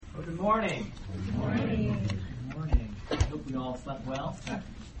morning. Good morning. Good morning. I hope we all slept well.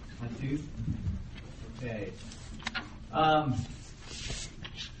 My tooth? Okay.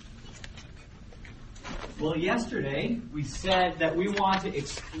 Well, yesterday we said that we want to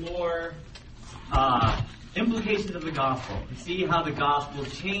explore implications of the gospel and see how the gospel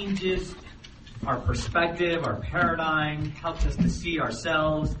changes our perspective, our paradigm, helps us to see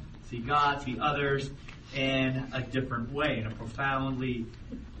ourselves, see God, see others in a different way, in a profoundly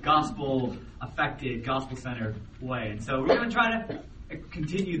gospel-affected, gospel-centered way. And so we're going to try to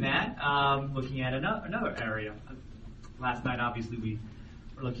continue that, looking at another area. Last night, obviously, we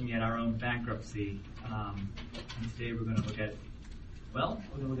were looking at our own bankruptcy. And today we're going to look at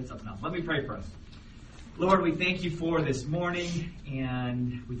something else. Let me pray for us. Lord, we thank you for this morning,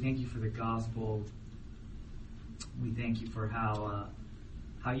 and we thank you for the gospel. We thank you for how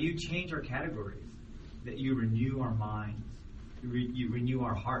you change our categories, that you renew our minds, you renew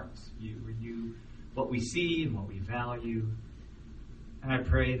our hearts, you renew what we see and what we value. And I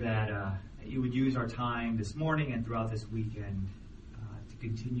pray that you would use our time this morning and throughout this weekend to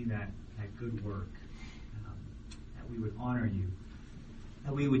continue that good work, that we would honor you,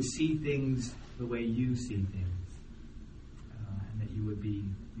 that we would see things the way you see things, and that you would be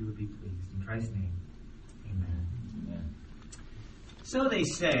pleased. In Christ's name, amen. Amen. So they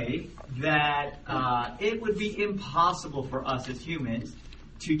say that it would be impossible for us as humans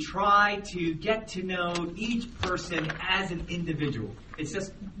to try to get to know each person as an individual. It's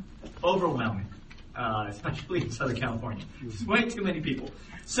just overwhelming, especially in Southern California. There's way too many people.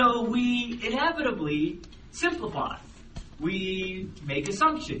 So we inevitably simplify. We make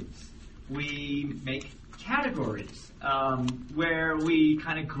assumptions. We make categories where we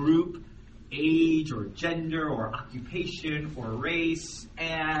kind of group age or gender or occupation or race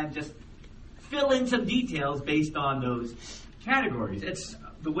and just fill in some details based on those categories. It's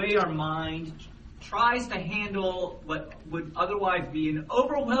the way our mind tries to handle what would otherwise be an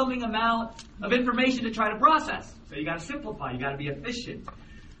overwhelming amount of information to try to process. So you got to simplify. You got to be efficient.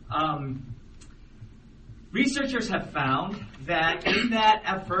 Researchers have found that in that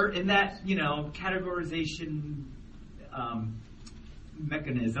effort, in that categorization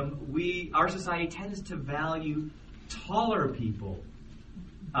mechanism, our society tends to value taller people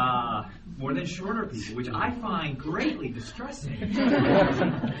more than shorter people, which I find greatly distressing.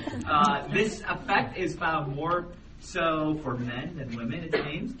 This effect is found more so for men than women, it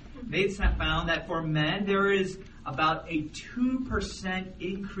seems. They've found that for men, there is about a 2%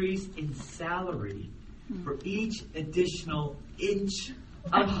 increase in salary for each additional inch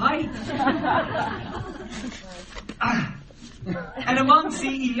of height. And among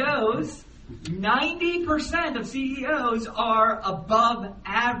CEOs, 90% of CEOs are above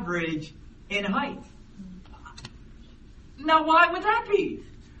average in height. Now, why would that be?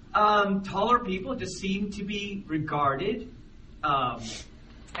 Taller people just seem to be regarded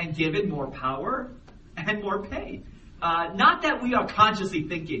and given more power and more pay. Not that we are consciously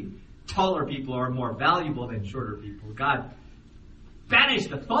thinking taller people are more valuable than shorter people. God banished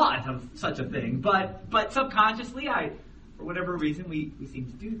the thought of such a thing, but subconsciously, for whatever reason, we seem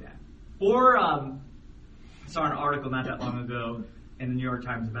to do that. Or I saw an article not that long ago in the New York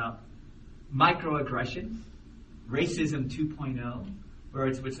Times about microaggressions, racism 2.0, where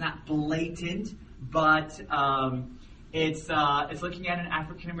it's not blatant, but it's looking at an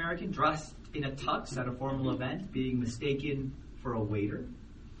African American dressed in a tux at a formal event being mistaken for a waiter.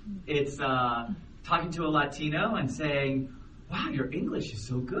 It's talking to a Latino and saying, "Wow, your English is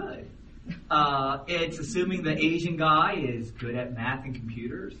so good." It's assuming the Asian guy is good at math and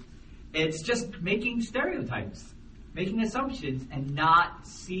computers. It's just making stereotypes, making assumptions, and not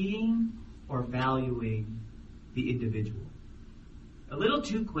seeing or valuing the individual. A little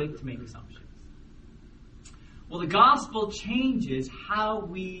too quick to make assumptions. Well, the gospel changes how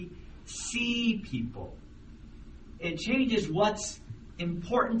we see people. It changes what's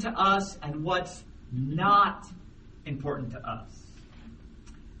important to us and what's not important to us.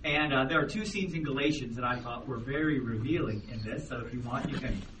 And there are two scenes in Galatians that I thought were very revealing in this. So if you want, you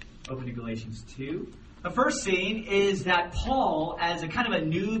can open to Galatians 2. The first scene is that Paul, as a kind of a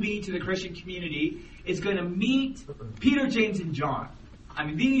newbie to the Christian community, is going to meet Peter, James, and John. I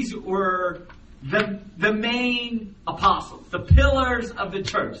mean, these were the main apostles, the pillars of the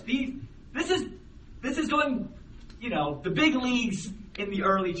church. This is going, the big leagues in the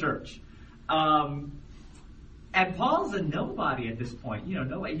early church. And Paul's a nobody at this point.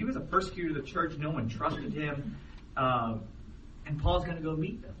 Nobody. He was a persecutor of the church. No one trusted him. And Paul's going to go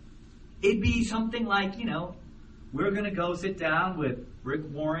meet them. It'd be something like, we're going to go sit down with Rick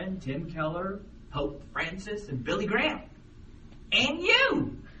Warren, Tim Keller, Pope Francis, and Billy Graham. And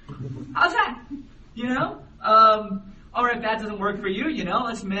you! Or if that doesn't work for you,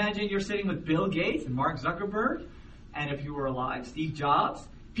 let's imagine you're sitting with Bill Gates and Mark Zuckerberg, and if you were alive, Steve Jobs,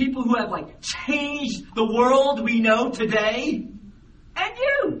 people who have changed the world we know today, and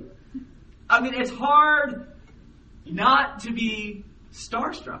you. I mean, it's hard not to be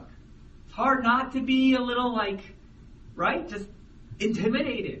starstruck. It's hard not to be a little just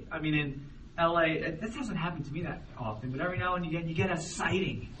intimidated. I mean, in LA, this hasn't happened to me that often, but every now and again you get a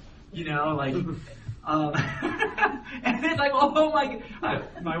sighting, and it's like, oh my God.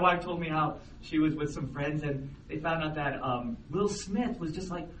 My wife told me how she was with some friends and they found out that Will Smith was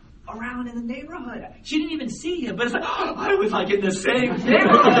just around in the neighborhood. She didn't even see him, but it's I was in the same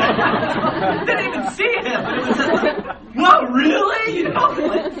neighborhood. Didn't even see him. But it was just whoa, really?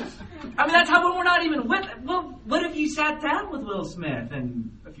 I mean, that's how when we're not even with. Well, what if you sat down with Will Smith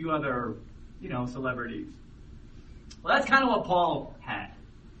and a few other, celebrities? Well, that's kind of what Paul had.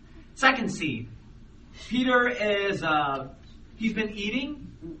 Second scene. Peter is, he's been eating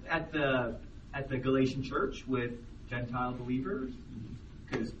at the Galatian church with Gentile believers,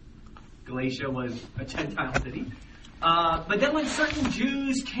 because Galatia was a Gentile city. But then when certain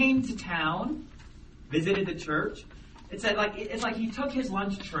Jews came to town, visited the church, it's like he took his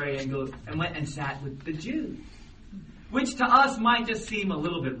lunch tray and went and sat with the Jews. Which to us might just seem a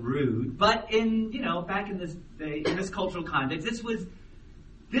little bit rude, but back in this day, in this cultural context, this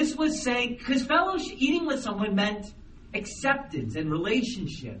was saying, because fellowship, eating with someone meant acceptance and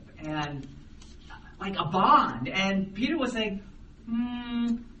relationship and a bond. And Peter was saying,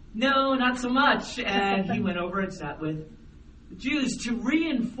 no, not so much. And he went over and sat with the Jews to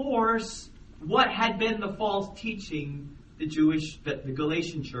reinforce what had been the false teaching the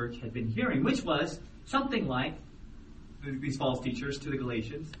Galatian church had been hearing, which was something like these false teachers to the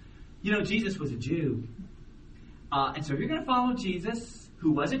Galatians. Jesus was a Jew. And so if you're going to follow Jesus,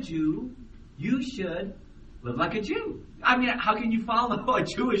 who was a Jew, you should live like a Jew. I mean, how can you follow a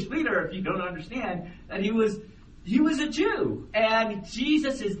Jewish leader if you don't understand that he was a Jew? And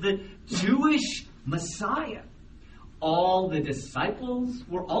Jesus is the Jewish Messiah. All the disciples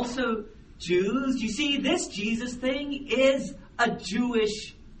were also Jews. You see, this Jesus thing is a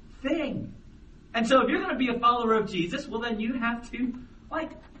Jewish thing. And so if you're going to be a follower of Jesus, well, then you have to,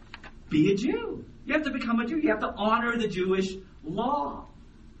 be a Jew. You have to become a Jew. You have to honor the Jewish law.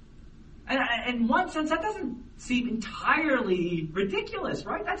 And in one sense, that doesn't seem entirely ridiculous,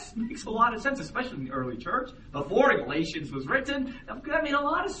 right? That makes a lot of sense, especially in the early church. Before Galatians was written, I mean, a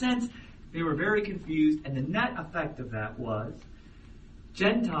lot of sense. They were very confused, and the net effect of that was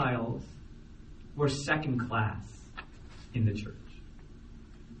Gentiles were second class in the church.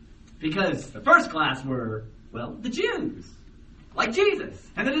 Because the first class were, the Jews, like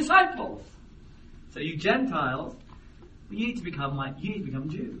Jesus, and the disciples. So you Gentiles, you need to become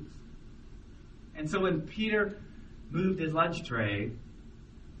Jews. And so when Peter moved his lunch tray,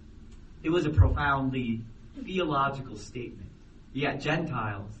 it was a profoundly theological statement. Yeah,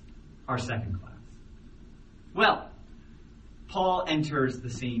 Gentiles are second class. Well, Paul enters the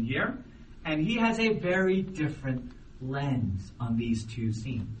scene here, and he has a very different lens on these two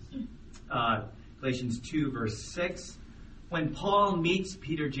scenes. Galatians 2, verse 6. When Paul meets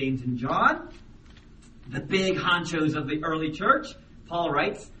Peter, James, and John, the big honchos of the early church, Paul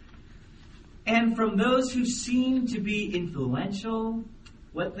writes, and from those who seem to be influential,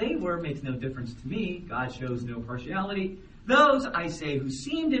 what they were makes no difference to me. God shows no partiality. Those, I say, who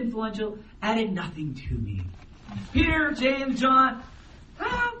seemed influential added nothing to me. Peter, James, John,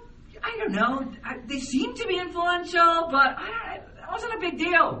 I don't know. They seem to be influential, but it wasn't a big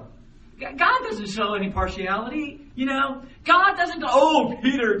deal. God doesn't show any partiality, God doesn't go,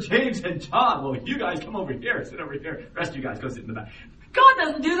 Peter, James, and John, well, you guys come over here, sit over here. The rest of you guys go sit in the back. God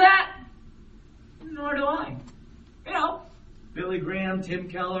doesn't do that. Nor do I. Billy Graham, Tim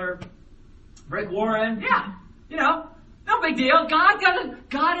Keller, Rick Warren, no big deal.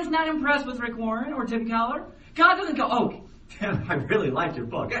 God is not impressed with Rick Warren or Tim Keller. God doesn't go, Tim, I really liked your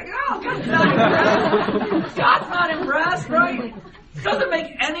book. No, God's not impressed. God's not impressed, right? It doesn't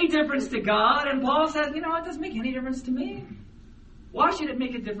make any difference to God. And Paul says, it doesn't make any difference to me. Why should it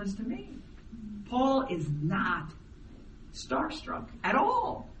make a difference to me? Paul is not starstruck at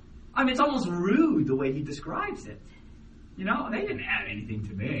all. I mean, it's almost rude the way he describes it. They didn't add anything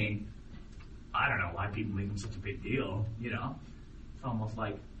to me. I don't know why people make them such a big deal, It's almost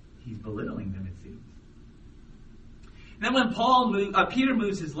like he's belittling them, it seems. And then when Peter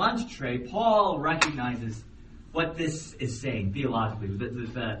moves his lunch tray, Paul recognizes what this is saying theologically,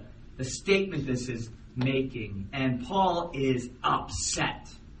 the statement this is making. And Paul is upset,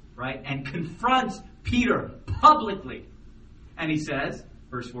 right? And confronts Peter publicly. And he says,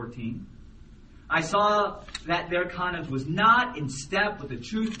 verse 14, I saw that their conduct was not in step with the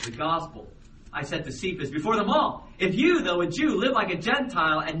truth of the gospel. I said to Cephas before them all, if you, though a Jew, live like a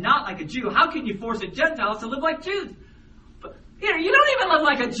Gentile and not like a Jew, how can you force a Gentile to live like Jews? But, you don't even live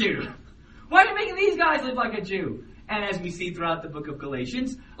like a Jew. Why are you making these guys live like a Jew? And as we see throughout the book of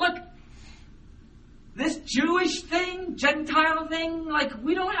Galatians, look, this Jewish thing, Gentile thing,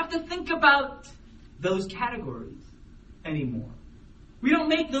 we don't have to think about those categories anymore. We don't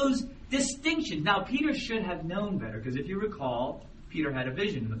make those distinctions. Now, Peter should have known better, because if you recall, Peter had a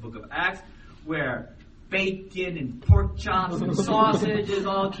vision in the book of Acts where bacon and pork chops and sausages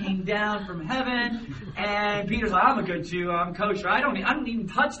all came down from heaven, and Peter's like, I'm a good Jew, I'm kosher, I don't even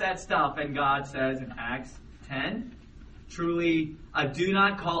touch that stuff. And God says in Acts 10, truly, I do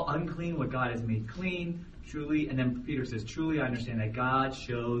not call unclean what God has made clean. Truly, and then Peter says, truly I understand that God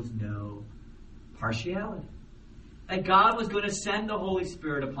shows no partiality. That God was going to send the Holy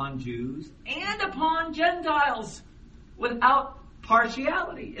Spirit upon Jews and upon Gentiles without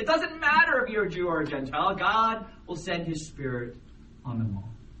partiality. It doesn't matter if you're a Jew or a Gentile. God will send His Spirit on them all.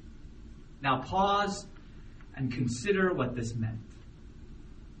 Now pause and consider what this meant.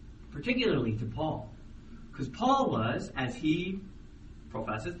 Particularly to Paul. Because Paul was, as he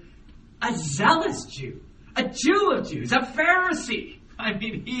professes, a zealous Jew. A Jew of Jews. A Pharisee. I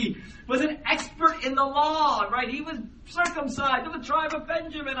mean, he was an expert in the law, right? He was circumcised of the tribe of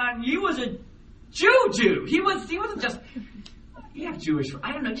Benjamin. And he was a Jew. He wasn't just, Jewish,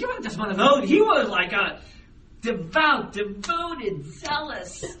 I don't know, he wasn't just one of those. He was like a devout, devoted,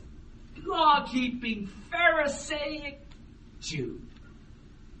 zealous, law-keeping, Pharisaic Jew.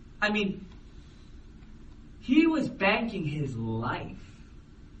 I mean, he was banking his life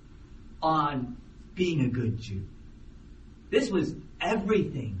on being a good Jew. This was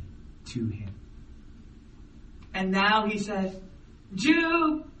everything to him. And now he says,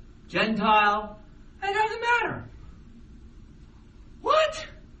 Jew, Gentile, it doesn't matter. What?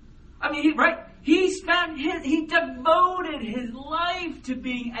 I mean, he devoted his life to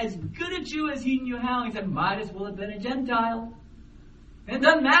being as good a Jew as he knew how. He said, might as well have been a Gentile. And it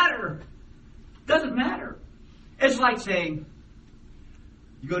doesn't matter. It doesn't matter. It's like saying,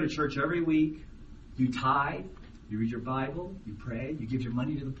 you go to church every week, you tithe, you read your Bible, you pray, you give your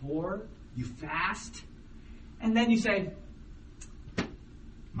money to the poor, you fast, and then you say,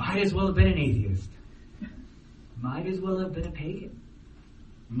 might as well have been an atheist. Might as well have been a pagan.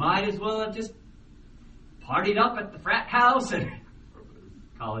 Might as well have just partied up at the frat house and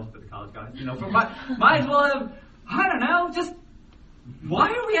college for the college guys. Might as well have, I don't know, just, why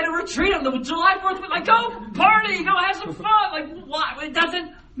are we at a retreat on the July 4th? Go party, go have some fun. Why? It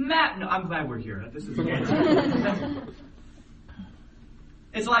doesn't matter. No, I'm glad we're here. This is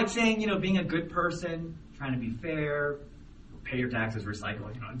It's like saying, being a good person, trying to be fair, pay your taxes,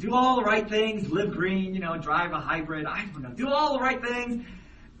 recycle, do all the right things, live green, drive a hybrid, I don't know, do all the right things.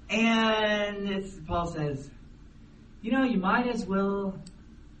 And Paul says, you might as well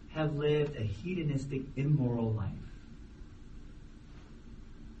have lived a hedonistic, immoral life.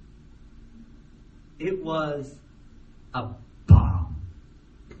 It was a bomb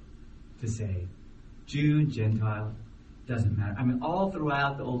to say, Jew, Gentile, doesn't matter. I mean, all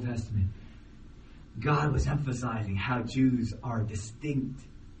throughout the Old Testament, God was emphasizing how Jews are distinct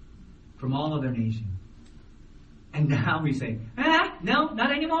from all other nations. And now he's saying, no,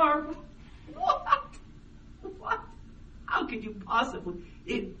 not anymore. What? How could you possibly?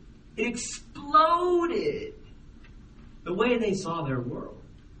 It exploded the way they saw their world.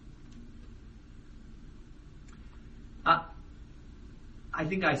 I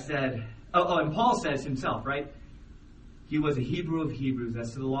think I said, and Paul says himself, right? He was a Hebrew of Hebrews,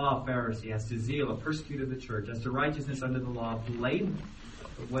 as to the law, a Pharisee, as to zeal, a persecutor of the church, as to righteousness under the law, blameless.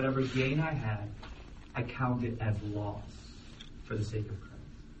 But whatever gain I had, I counted as loss for the sake of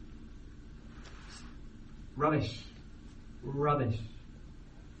Christ. Rubbish.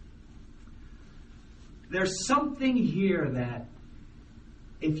 There's something here that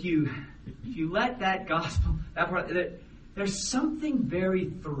if you let that gospel, that part, there's something very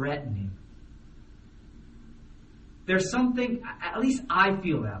threatening. There's something, at least I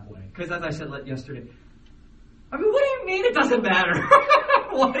feel that way. Because as I said yesterday, I mean, what do you mean it doesn't matter?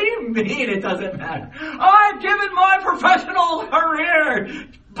 What do you mean it doesn't matter? I've given my professional career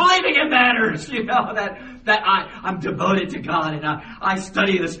believing it matters. That I'm devoted to God and I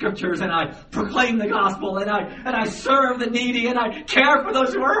study the scriptures and I proclaim the gospel and I serve the needy and I care for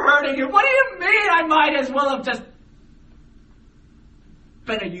those who are hurting. And what do you mean I might as well have just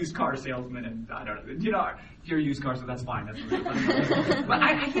been a used car salesman? And I don't know, if you're a used car, so that's fine. But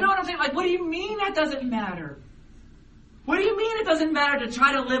you know what I'm saying? What do you mean that doesn't matter? What do you mean it doesn't matter to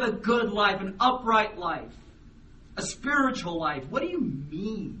try to live a good life, an upright life, a spiritual life? What do you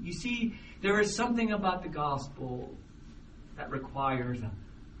mean? You see, there is something about the gospel that requires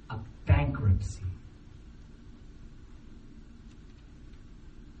a bankruptcy.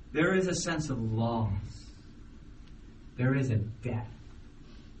 There is a sense of loss. There is a death.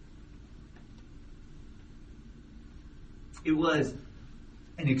 It was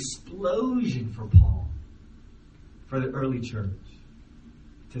an explosion for Paul, for the early church,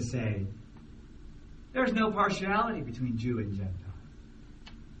 to say, there's no partiality between Jew and Gentile.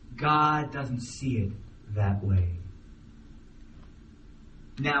 God doesn't see it that way.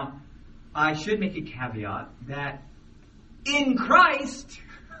 Now, I should make a caveat that in Christ,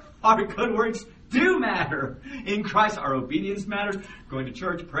 our good works do matter. In Christ, our obedience matters. Going to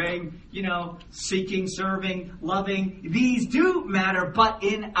church, praying, seeking, serving, loving. These do matter, but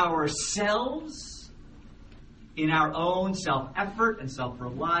in ourselves, in our own self-effort and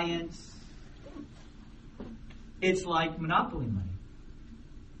self-reliance, it's like monopoly money.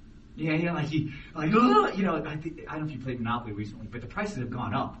 Yeah, I don't know if you played Monopoly recently, but the prices have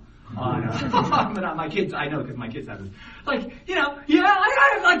gone up on my kids. I know because my kids have this. I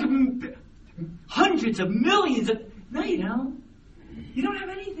have like hundreds of millions of. No, you don't. You don't have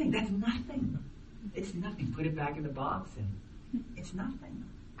anything. That's nothing. It's nothing. Put it back in the box, and it's nothing.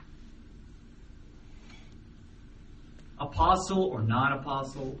 Apostle or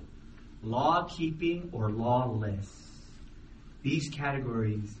non-apostle, law-keeping or lawless. These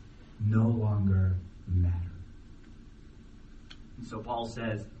categories no longer matter. And so Paul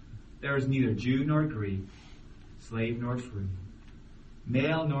says, there is neither Jew nor Greek, slave nor free,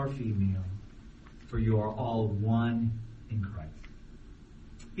 male nor female, for you are all one in Christ.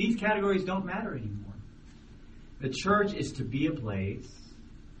 These categories don't matter anymore. The church is to be a place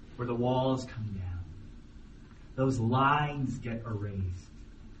where the walls come down. Those lines get erased.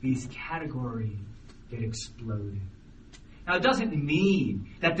 These categories get exploded. Now, it doesn't mean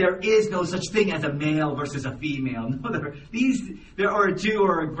that there is no such thing as a male versus a female. No, there are a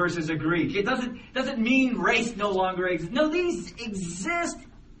Jew versus a Greek. It doesn't mean race no longer exists. No, these exist.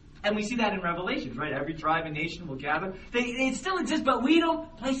 And we see that in Revelations, right? Every tribe and nation will gather. They still exist, but we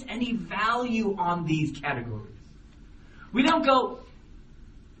don't place any value on these categories. We don't go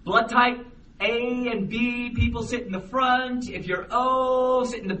blood type A and B, people sit in the front. If you're O,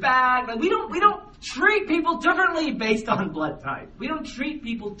 sit in the back. Like we don't treat people differently based on blood type. We don't treat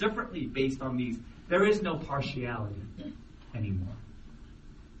people differently based on these. There is no partiality anymore.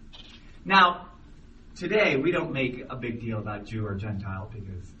 Now, today we don't make a big deal about Jew or Gentile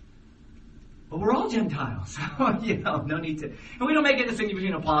because, well, we're all Gentiles. No need to. And we don't make a distinction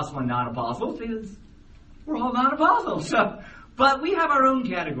between apostle and non-apostle because we're all non-apostles. But we have our own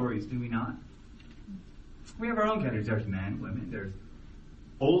categories, do we not? We have our own categories. There's men, women. There's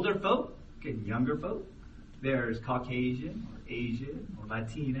older folk and younger folk. There's Caucasian or Asian or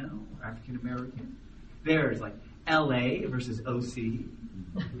Latino or African American. There's like LA versus OC.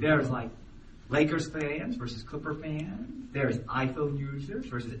 There's like Lakers fans versus Clipper fans. There's iPhone users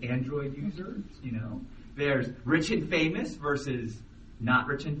versus Android users. There's rich and famous versus not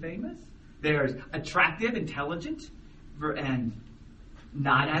rich and famous. There's attractive, intelligent, and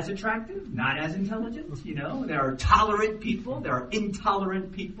not as attractive, not as intelligent. There are tolerant people, there are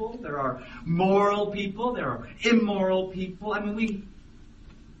intolerant people, there are moral people, there are immoral people. I mean,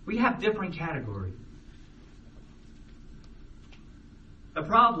 we have different categories. The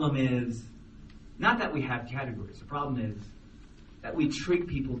problem is not that we have categories. The problem is that we treat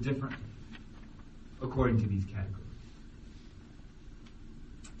people differently according to these categories.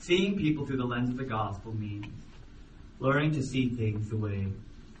 Seeing people through the lens of the gospel means learning to see things the way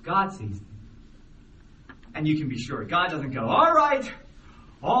God sees them. And you can be sure, God doesn't go, all right,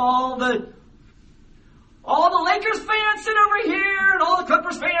 all the Lakers fans sit over here and all the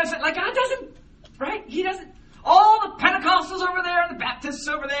Clippers fans sit, like God doesn't, right? He doesn't. All the Pentecostals over there and the Baptists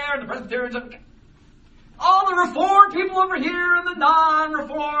over there and the Presbyterians over there. All the Reformed people over here and the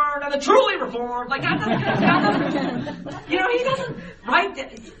non-Reformed and the truly Reformed. Like God doesn't, He doesn't,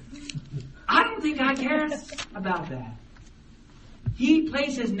 right? I don't think God cares about that. He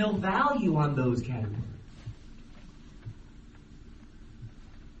places no value on those categories.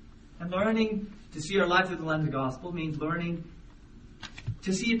 And learning to see our life through the lens of the gospel means learning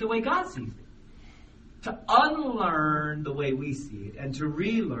to see it the way God sees it. To unlearn the way we see it and to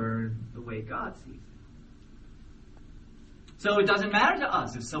relearn the way God sees it. So it doesn't matter to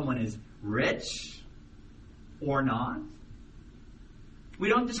us if someone is rich or not. We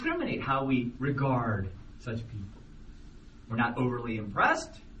don't discriminate how we regard such people. We're not overly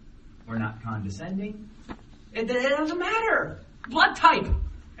impressed. We're not condescending. It doesn't matter. Blood type.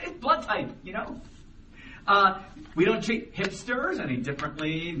 It's blood type, you know. We don't treat hipsters any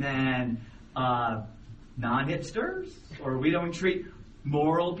differently than non-hipsters. Or we don't treat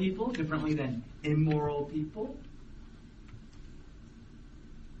moral people differently than immoral people.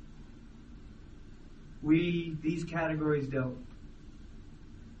 These categories don't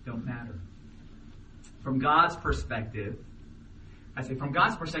matter. From God's perspective, from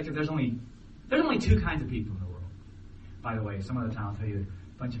God's perspective, there's only two kinds of people in the world. By the way, some other time I'll tell you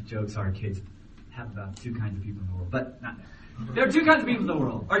a bunch of jokes our kids have about two kinds of people in the world. But not now. There are two kinds of people in the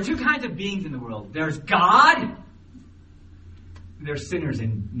world, or two kinds of beings in the world. There's God, and there's sinners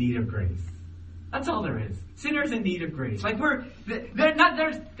in need of grace. That's all there is. Sinners in need of grace. Like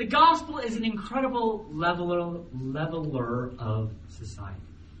the gospel is an incredible leveler of society.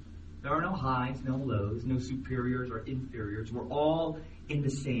 There are no highs, no lows, no superiors or inferiors. We're all in the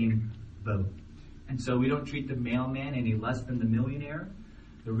same boat. And so we don't treat the mailman any less than the millionaire,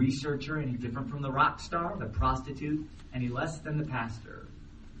 the researcher any different from the rock star, the prostitute any less than the pastor.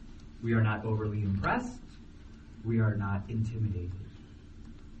 We are not overly impressed. We are not intimidated.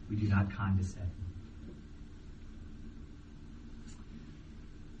 We do not condescend.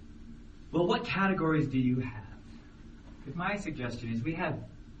 Well, what categories do you have? Because my suggestion is we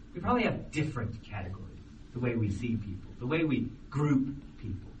probably have different categories. The way we see people, the way we group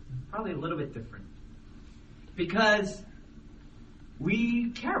people, probably a little bit different. Because we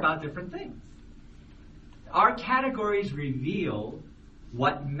care about different things. Our categories reveal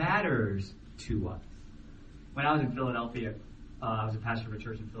what matters to us. When I was in Philadelphia, I was a pastor of a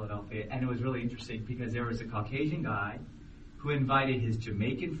church in Philadelphia, and it was really interesting because there was a Caucasian guy who invited his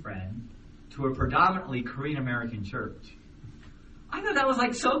Jamaican friend to a predominantly Korean American church. I thought that was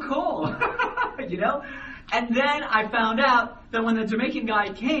like so cool, you know? And then I found out that when the Jamaican guy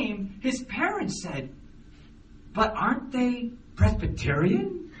came, his parents said, "But aren't they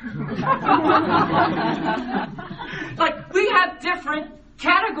Presbyterian?" Like, we have different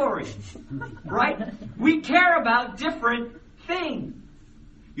categories, right? We care about different things.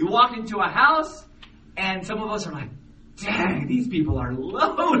 You walk into a house, and some of us are like, "Dang, these people are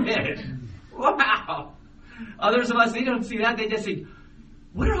loaded. Wow." Others of us, they don't see that. They just think,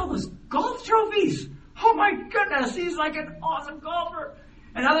 "What are all those golf trophies? Oh my goodness, he's like an awesome golfer."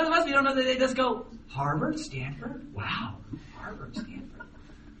 And others of us, we don't know that. They just go, "Harvard, Stanford? Wow, Harvard, Stanford."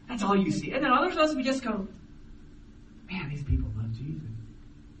 That's all you see. And then others of us, we just go, "Man, these people love Jesus."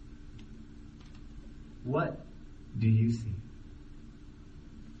 What do you see?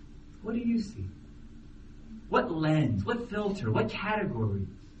 What do you see? What lens, what filter, what categories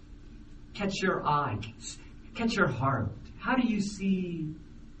catch your eye, catch your heart? How do you see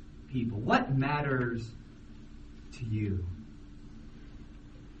people? What matters to you?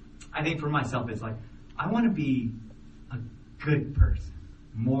 I think for myself, it's like, I want to be a good person,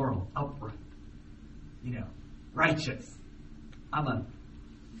 moral, upright, righteous. I'm a,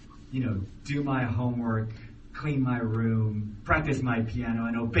 do my homework, clean my room, practice my piano,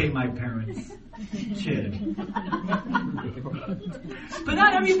 and obey my parents' kid. But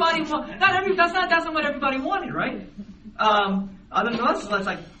not everybody, that's not what everybody wanted, right? Others of us, it's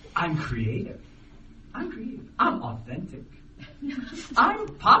like, I'm creative. I'm authentic. I'm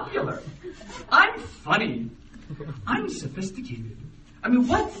popular. I'm funny. I'm sophisticated. I mean,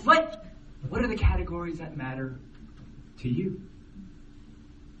 what are the categories that matter to you?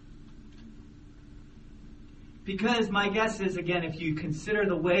 Because my guess is, again, if you consider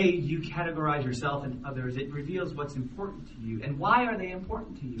the way you categorize yourself and others, it reveals what's important to you. And why are they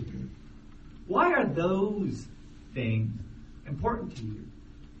important to you? Why are those things important to you?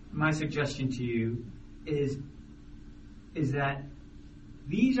 My suggestion to you is that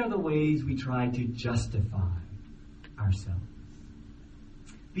these are the ways we try to justify ourselves.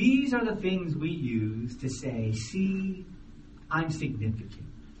 These are the things we use to say, "See, I'm significant.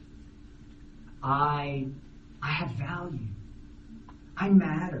 I have value. I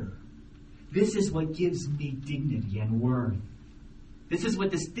matter. This is what gives me dignity and worth. This is what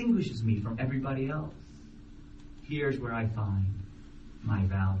distinguishes me from everybody else. Here's where I find my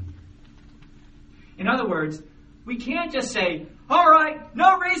value." In other words, we can't just say, "All right,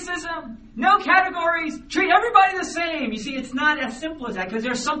 no racism, no categories, treat everybody the same." You see, it's not as simple as that, because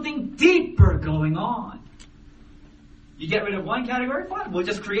there's something deeper going on. You get rid of one category, fine. We'll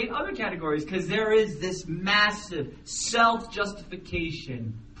just create other categories, because there is this massive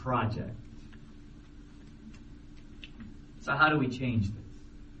self-justification project. So how do we change this?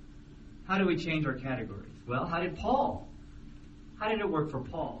 How do we change our categories? Well, how did it work for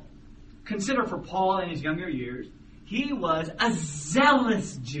Paul? Consider for Paul in his younger years, he was a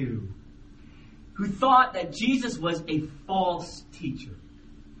zealous Jew who thought that Jesus was a false teacher,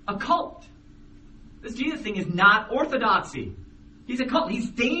 a cult. This Jesus thing is not orthodoxy. He's a cult.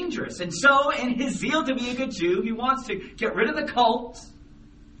 He's dangerous. And so, in his zeal to be a good Jew, he wants to get rid of the cult.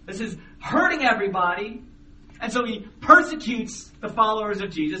 This is hurting everybody. And so he persecutes the followers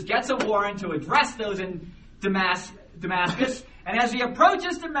of Jesus, gets a warrant to address those in Damascus. And as he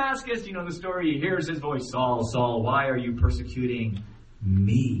approaches Damascus, you know the story, he hears his voice, Saul, Saul, why are you persecuting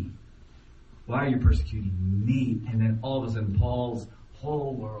me? Why are you persecuting me? And then all of a sudden, Paul's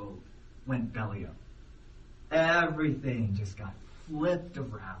whole world went belly up. Everything just got flipped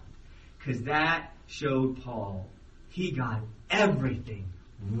around. Because that showed Paul he got everything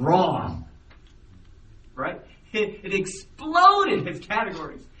wrong. Right? It exploded his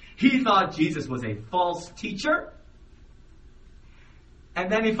categories. He thought Jesus was a false teacher.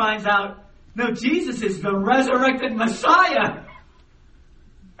 And then he finds out, no, Jesus is the resurrected Messiah.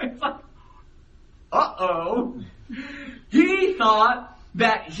 It's like, uh-oh. He thought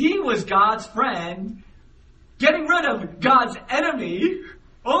that he was God's friend, getting rid of God's enemy,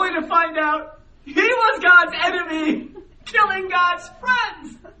 only to find out he was God's enemy, killing God's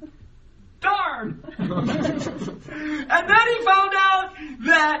friends. Darn. And then he found out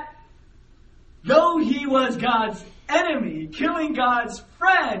that though he was God's enemy, killing God's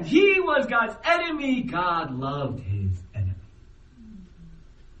friend, he was God's enemy, God loved his enemy.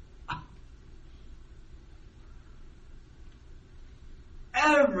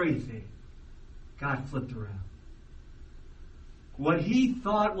 Everything God flipped around. What he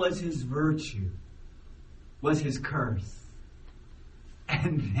thought was his virtue was his curse.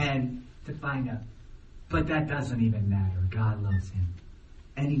 And then to find out, but that doesn't even matter. God loves him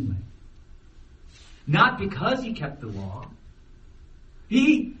anyway. Not because he kept the law.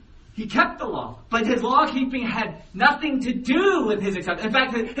 He kept the law, but his law keeping had nothing to do with his acceptance. In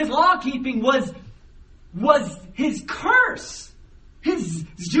fact, his law keeping was his curse. His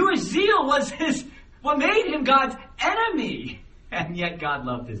Jewish zeal was what made him God's enemy. And yet God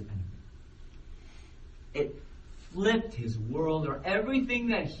loved his enemy. It flipped his world, or everything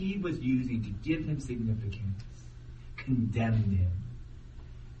that he was using to give him significance, condemned him.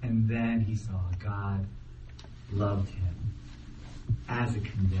 And then he saw God loved him as a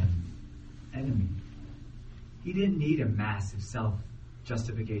condemned enemy. He didn't need a massive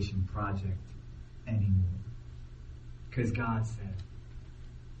self-justification project anymore. Because God said,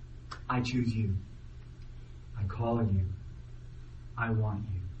 I choose you. I call you. I want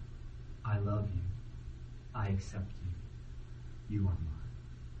you. I love you. I accept you. You are mine.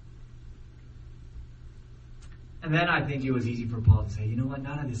 And then I think it was easy for Paul to say, you know what,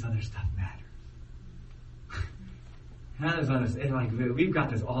 none of this other stuff matters. None of this other stuff, like we've got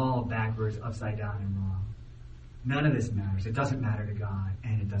this all backwards, upside down, and wrong. None of this matters. It doesn't matter to God,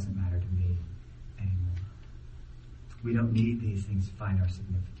 and it doesn't matter to me anymore. We don't need these things to find our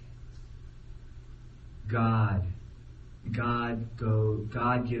significance. God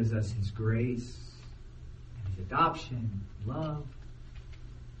gives us his grace and his adoption, love.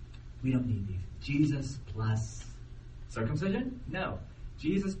 We don't need these. Jesus plus circumcision? No.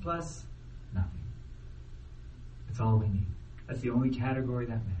 Jesus plus nothing. That's all we need. That's the only category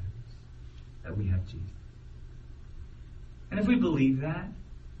that matters. That we have Jesus. And if we believe that,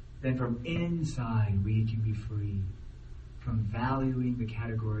 then from inside we can be free from valuing the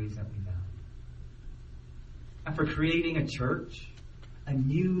categories that we value. And for creating a church, a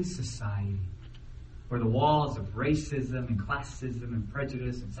new society, where the walls of racism and classism and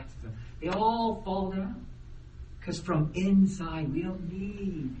prejudice and sexism, they all fall down. Because from inside, we don't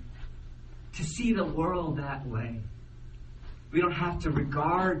need to see the world that way. We don't have to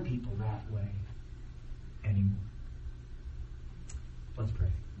regard people that way anymore. Let's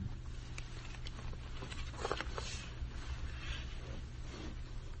pray.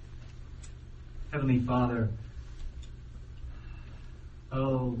 Heavenly Father,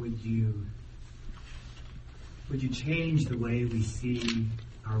 would you change the way we see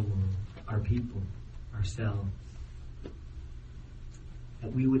our world, our people, ourselves?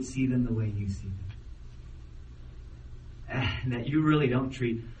 That we would see them the way you see them. And that you really don't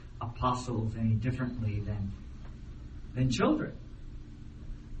treat apostles any differently than children.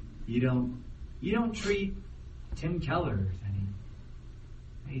 You don't treat Tim Keller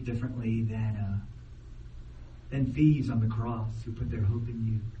any differently than thieves on the cross who put their hope in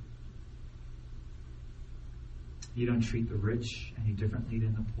you. You don't treat the rich any differently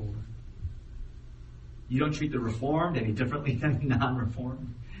than the poor. You don't treat the reformed any differently than the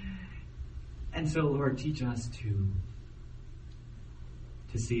non-reformed. And so, Lord, teach us to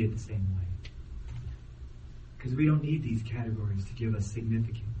see it the same way. Because we don't need these categories to give us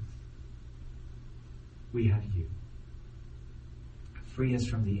significance. we have you. Free us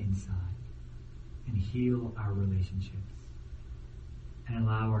from the inside and heal our relationships, and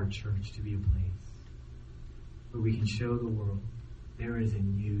allow our church to be a place where we can show the world there is a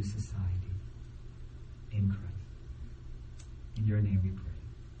new society in Christ. In your name we pray.